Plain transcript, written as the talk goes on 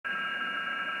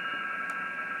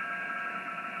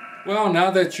Well, now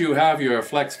that you have your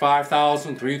Flex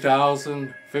 5000,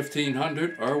 3000,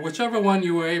 1500, or whichever one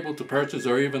you were able to purchase,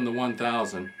 or even the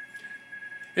 1000,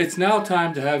 it's now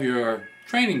time to have your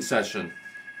training session.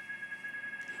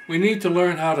 We need to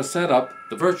learn how to set up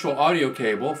the virtual audio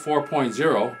cable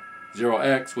 4.0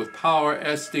 0x with power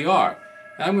SDR.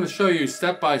 And I'm going to show you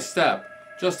step by step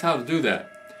just how to do that.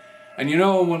 And you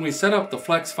know, when we set up the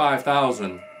Flex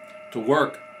 5000 to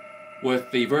work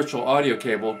with the virtual audio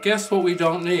cable, guess what we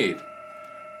don't need?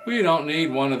 We don't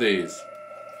need one of these.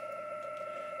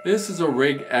 This is a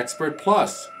Rig Expert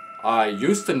Plus. I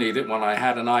used to need it when I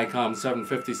had an ICOM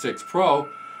 756 Pro,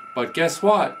 but guess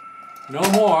what? No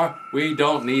more. We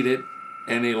don't need it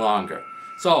any longer.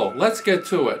 So let's get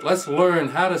to it. Let's learn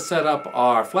how to set up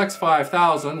our Flex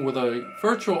 5000 with a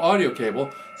virtual audio cable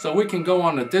so we can go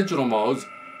on the digital modes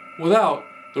without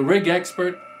the Rig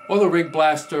Expert or the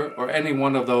RigBlaster or any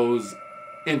one of those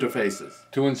interfaces.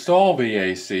 To install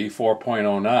V.A.C.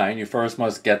 4.09, you first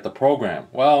must get the program.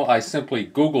 Well, I simply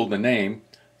Googled the name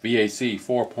V.A.C.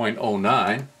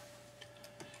 4.09,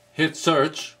 hit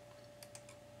search,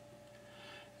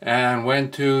 and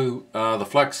went to the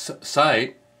Flex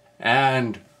site,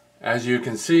 and as you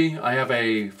can see, I have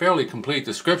a fairly complete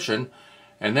description,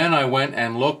 and then I went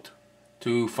and looked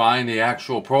to find the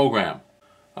actual program.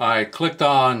 I clicked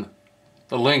on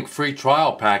the link free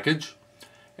trial package,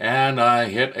 and I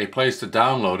hit a place to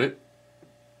download it,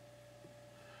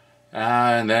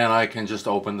 and then I can just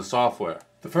open the software.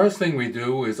 The first thing we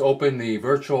do is open the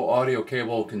virtual audio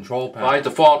cable control panel. By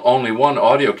default, only one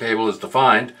audio cable is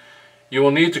defined. You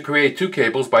will need to create two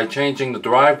cables by changing the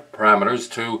drive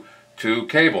parameters to two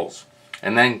cables,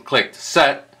 and then click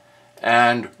set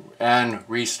and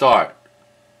restart.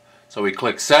 So we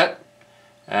click set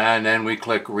and then we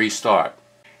click restart.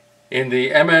 In the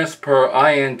ms per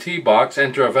int box,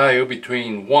 enter a value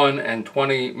between 1 and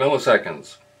 20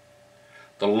 milliseconds.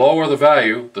 The lower the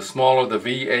value, the smaller the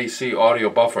V.A.C. audio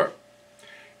buffer.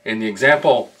 In the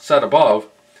example set above,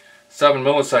 7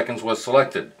 milliseconds was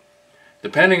selected.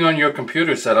 Depending on your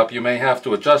computer setup, you may have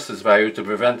to adjust this value to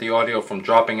prevent the audio from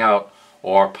dropping out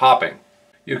or popping.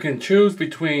 You can choose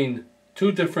between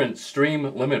two different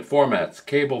stream limit formats,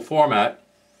 cable format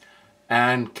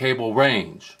and cable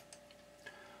range.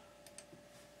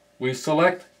 We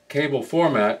select cable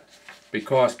format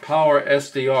because Power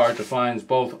SDR defines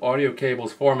both audio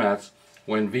cables formats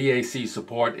when V.A.C.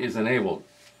 support is enabled.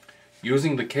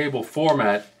 Using the cable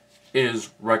format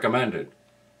is recommended.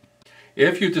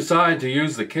 If you decide to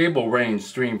use the cable range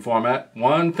stream format,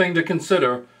 one thing to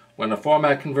consider: when a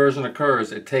format conversion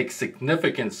occurs, it takes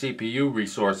significant CPU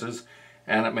resources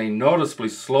and it may noticeably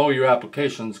slow your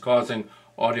applications, causing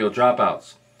audio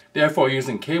dropouts. Therefore,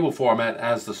 using cable format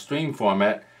as the stream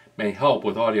format may help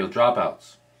with audio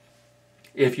dropouts.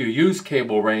 If you use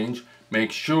cable range,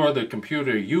 make sure the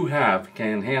computer you have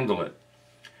can handle it.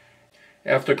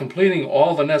 After completing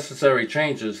all the necessary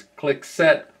changes, click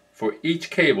set for each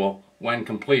cable when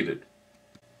completed.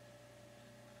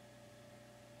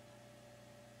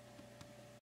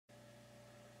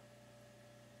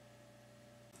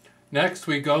 Next,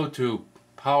 we go to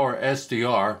Power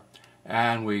SDR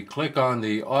and we click on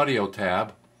the Audio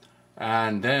tab,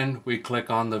 and then we click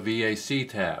on the V.A.C.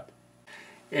 tab.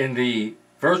 In the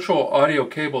Virtual Audio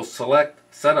Cable Select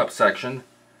Setup section,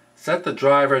 set the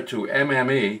driver to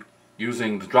MME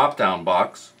using the drop-down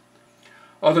box.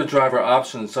 Other driver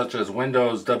options such as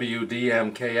Windows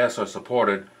WDM-KS are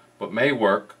supported, but may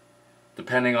work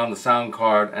depending on the sound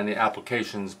card and the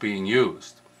applications being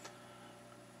used.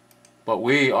 But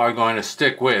we are going to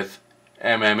stick with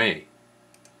MME.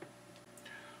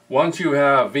 Once you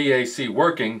have V.A.C.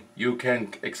 working, you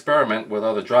can experiment with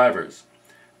other drivers.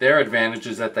 Their advantage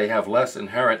is that they have less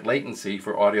inherent latency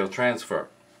for audio transfer.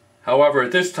 However,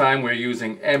 at this time we're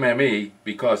using MME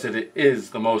because it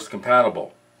is the most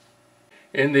compatible.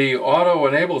 In the Auto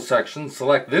Enable section,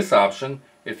 select this option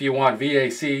if you want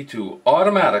V.A.C. to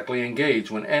automatically engage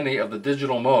when any of the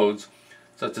digital modes,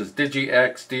 such as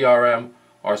DigiX, DRM,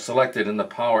 are selected in the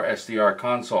Power SDR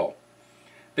console.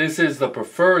 This is the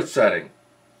preferred setting.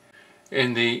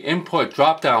 In the Input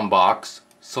drop-down box,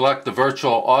 select the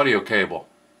virtual audio cable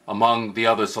among the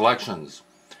other selections.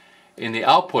 In the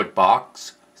Output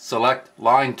box, select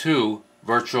Line 2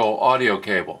 virtual audio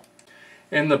cable.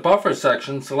 In the Buffer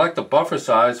section, select the buffer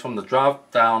size from the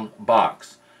drop-down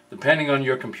box. Depending on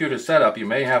your computer setup, you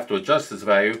may have to adjust this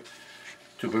value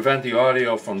to prevent the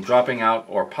audio from dropping out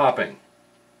or popping.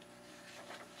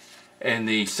 In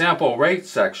the Sample Rate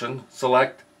section,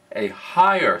 select a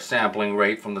higher sampling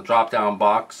rate from the drop-down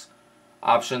box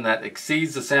option that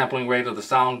exceeds the sampling rate of the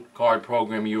sound card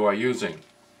program you are using.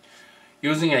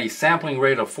 Using a sampling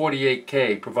rate of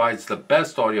 48K provides the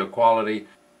best audio quality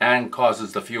and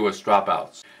causes the fewest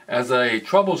dropouts. As a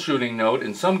troubleshooting note,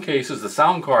 in some cases the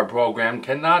sound card program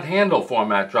cannot handle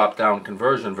format drop-down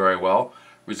conversion very well,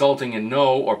 resulting in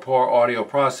no or poor audio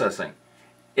processing.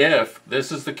 If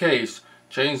this is the case,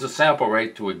 change the sample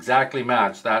rate to exactly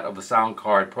match that of the sound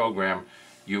card program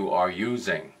you are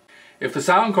using. If the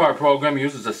sound card program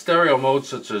uses a stereo mode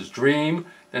such as Dream,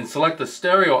 then select the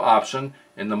stereo option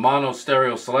in the mono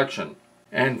stereo selection.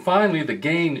 And finally, the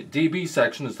gain dB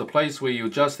section is the place where you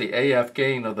adjust the AF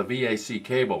gain of the V.A.C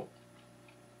cable.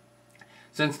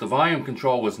 Since the volume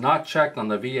control was not checked on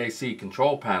the V.A.C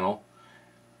control panel,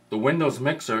 the Windows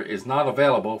mixer is not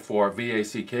available for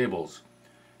V.A.C cables.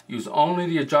 Use only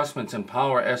the adjustments in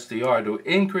Power SDR to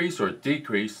increase or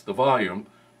decrease the volume,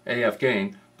 AF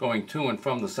gain, going to and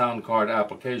from the sound card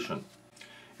application.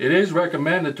 It is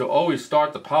recommended to always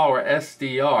start the Power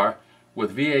SDR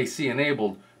with V.A.C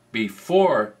enabled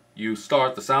before you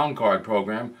start the sound card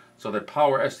program so that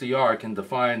Power SDR can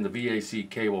define the V.A.C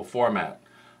cable format.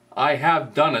 I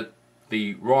have done it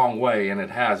the wrong way and it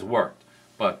has worked,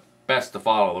 but best to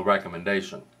follow the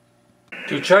recommendation.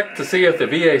 To check to see if the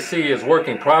V.A.C is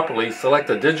working properly, select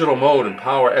the digital mode in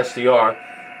Power SDR,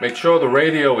 make sure the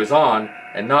radio is on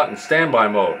and not in standby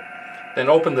mode. Then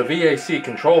open the V.A.C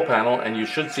control panel and you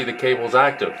should see the cables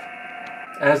active.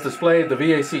 As displayed, the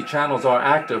V.A.C channels are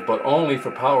active but only for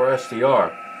Power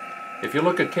SDR. If you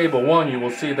look at cable 1, you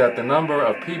will see that the number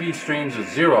of PB streams is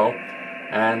 0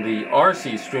 and the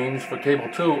RC streams for cable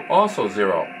 2 also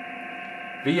 0.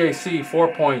 V.A.C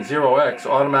 4.0x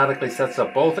automatically sets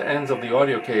up both ends of the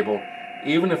audio cable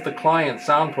even if the client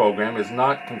sound program is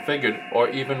not configured or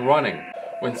even running.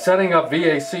 When setting up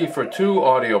V.A.C for 2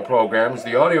 audio programs,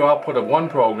 the audio output of one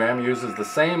program uses the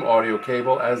same audio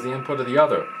cable as the input of the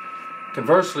other.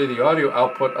 Conversely, the audio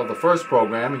output of the first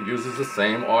program uses the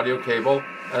same audio cable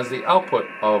as the output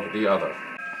of the other.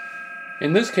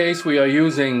 In this case, we are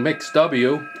using Mix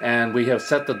W, and we have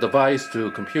set the device to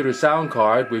computer sound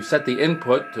card. We've set the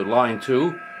input to line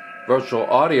 2, virtual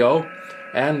audio,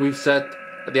 and we've set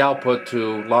the output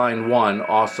to line 1,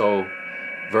 also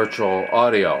virtual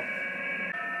audio.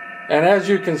 And as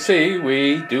you can see,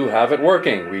 we do have it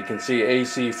working. We can see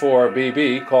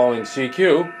AC4BB calling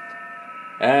CQ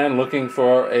and looking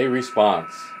for a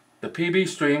response. The PB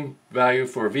stream value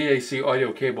for V.A.C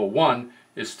audio cable 1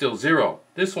 is still 0.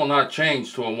 This will not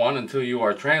change to a 1 until you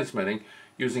are transmitting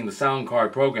using the sound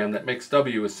card program that Mix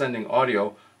W is sending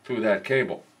audio through that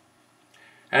cable.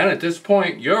 And at this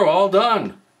point, you're all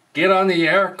done. Get on the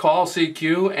air, call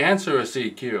CQ, answer a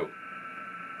CQ.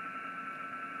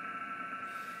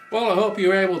 Well, I hope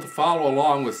you're able to follow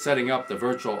along with setting up the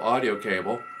virtual audio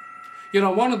cable. You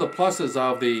know, one of the pluses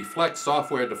of the Flex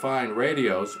software-defined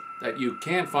radios that you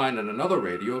can't find in another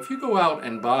radio, if you go out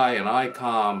and buy an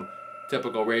ICOM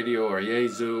typical radio or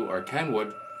Yaesu or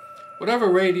Kenwood, whatever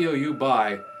radio you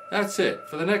buy, that's it.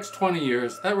 For the next 20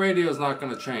 years, that radio is not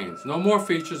going to change. No more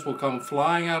features will come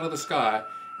flying out of the sky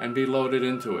and be loaded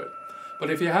into it. But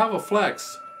if you have a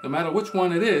Flex, no matter which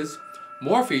one it is,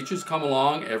 more features come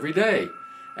along every day.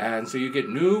 And so you get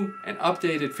new and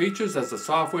updated features as the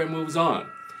software moves on.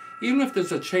 Even if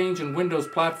there's a change in Windows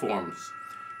platforms,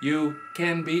 you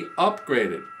can be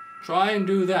upgraded. Try and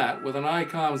do that with an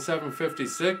ICOM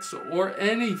 756 or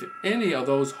any of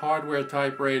those hardware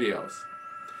type radios.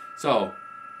 So,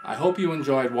 I hope you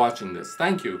enjoyed watching this.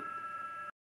 Thank you.